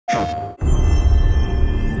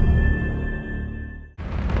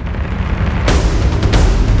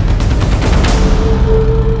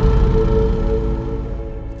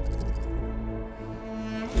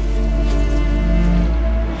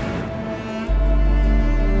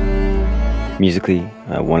Musically,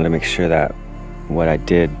 I wanted to make sure that what I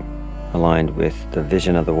did aligned with the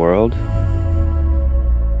vision of the world.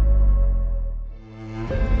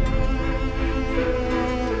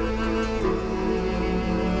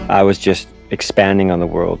 I was just expanding on the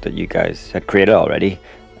world that you guys had created already,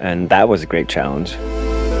 and that was a great challenge.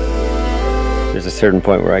 There's a certain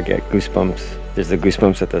point where I get goosebumps. There's the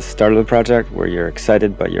goosebumps at the start of the project where you're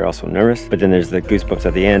excited but you're also nervous, but then there's the goosebumps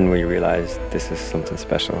at the end where you realize this is something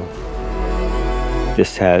special.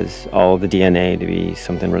 This has all the DNA to be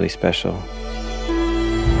something really special.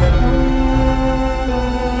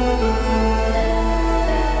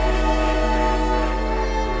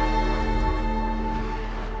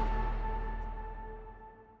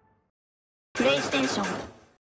 PlayStation